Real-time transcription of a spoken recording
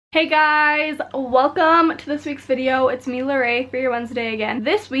Hey guys, welcome to this week's video. It's me, Loray, for your Wednesday again.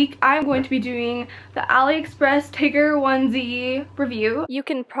 This week, I'm going to be doing the AliExpress Tigger onesie review. You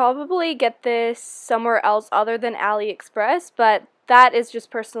can probably get this somewhere else other than AliExpress, but that is just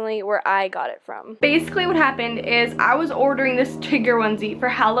personally where I got it from. Basically what happened is I was ordering this Tigger onesie for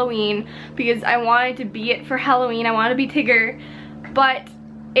Halloween because I wanted to be it for Halloween. I wanted to be Tigger, but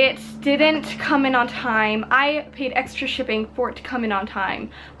it didn't come in on time. I paid extra shipping for it to come in on time,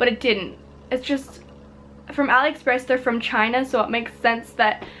 but it didn't. It's just from AliExpress. They're from China, so it makes sense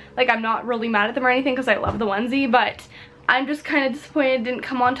that, like, I'm not really mad at them or anything because I love the onesie, but I'm just kind of disappointed it didn't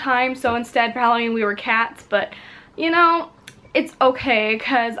come on time. So instead for Halloween we were cats, but you know, it's okay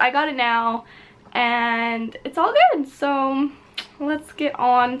because I got it now and it's all good. So let's get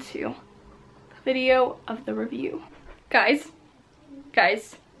on to the video of the review. Guys,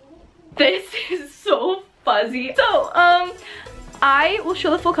 this is so fuzzy. So, I will show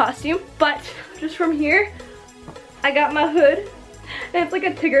the full costume, but just from here, I got my hood, and it's like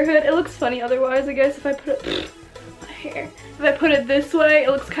a Tigger hood. It looks funny otherwise, I guess, if I put it, my hair. If I put it this way, it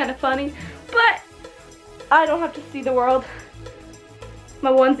looks kind of funny, but I don't have to see the world.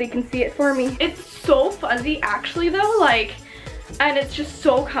 My onesie can see it for me. It's so fuzzy, actually, though, like, and it's just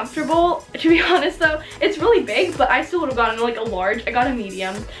so comfortable. To be honest though, it's really big, but I still would have gotten like a large. I got a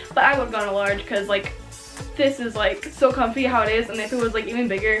medium, but I would have gotten a large because like this is like so comfy how it is, and if it was like even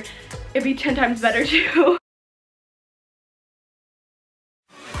bigger, it'd be 10 times better too.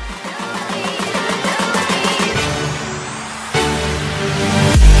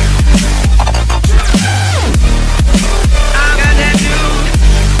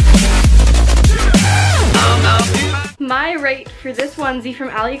 My rate for this onesie from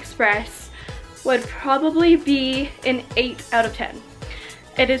AliExpress would probably be an 8 out of 10.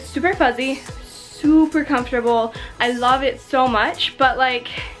 It is super fuzzy, super comfortable. I love it so much, but like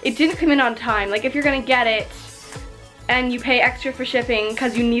it didn't come in on time. Like if you're gonna get it and you pay extra for shipping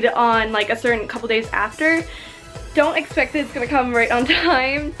because you need it on like a certain couple days after, don't expect that it's gonna come right on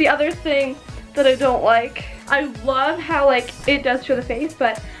time. The other thing that I don't like, I love how like it does show the face,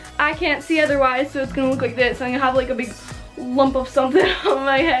 but I can't see otherwise, so it's gonna look like this. I'm gonna have like a big lump of something on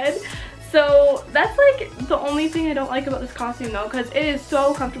my head. So that's like the only thing I don't like about this costume though, because it is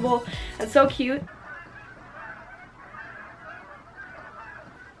so comfortable and so cute.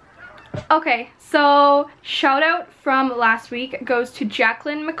 Okay, so shout out from last week goes to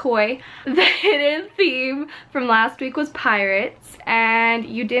Jacqueline McCoy. The hidden theme from last week was pirates, and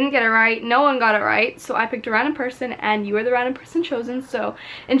you didn't get it right. No one got it right, so I picked a random person, and you were the random person chosen, so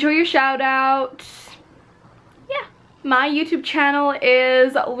enjoy your shout out. Yeah. My YouTube channel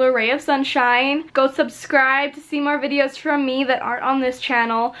is LoRayofSunshine. Go subscribe to see more videos from me that aren't on this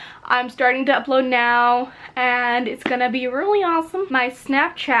channel. I'm starting to upload now, and it's gonna be really awesome. My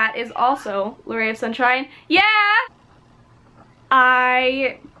Snapchat is also LoRayofSunshine. Yeah!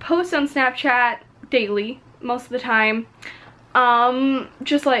 I post on Snapchat daily, most of the time.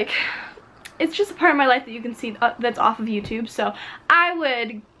 Just like, it's just a part of my life that you can see that's off of YouTube, so I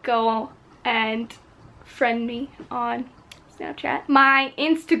would go and friend me on Snapchat. My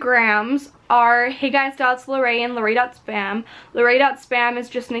Instagrams are heyguys.loray and loray.spam. Loray.spam is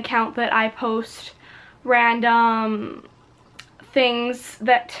just an account that I post random things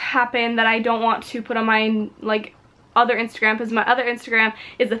that happen that I don't want to put on my like other Instagram, because my other Instagram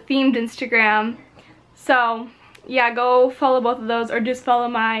is a themed Instagram. So yeah, go follow both of those, or just follow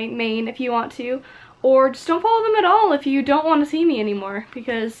my main if you want to, or just don't follow them at all if you don't want to see me anymore,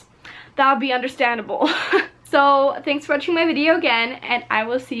 because that would be understandable. So thanks for watching my video again, and I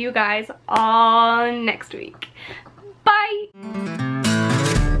will see you guys all next week. Bye!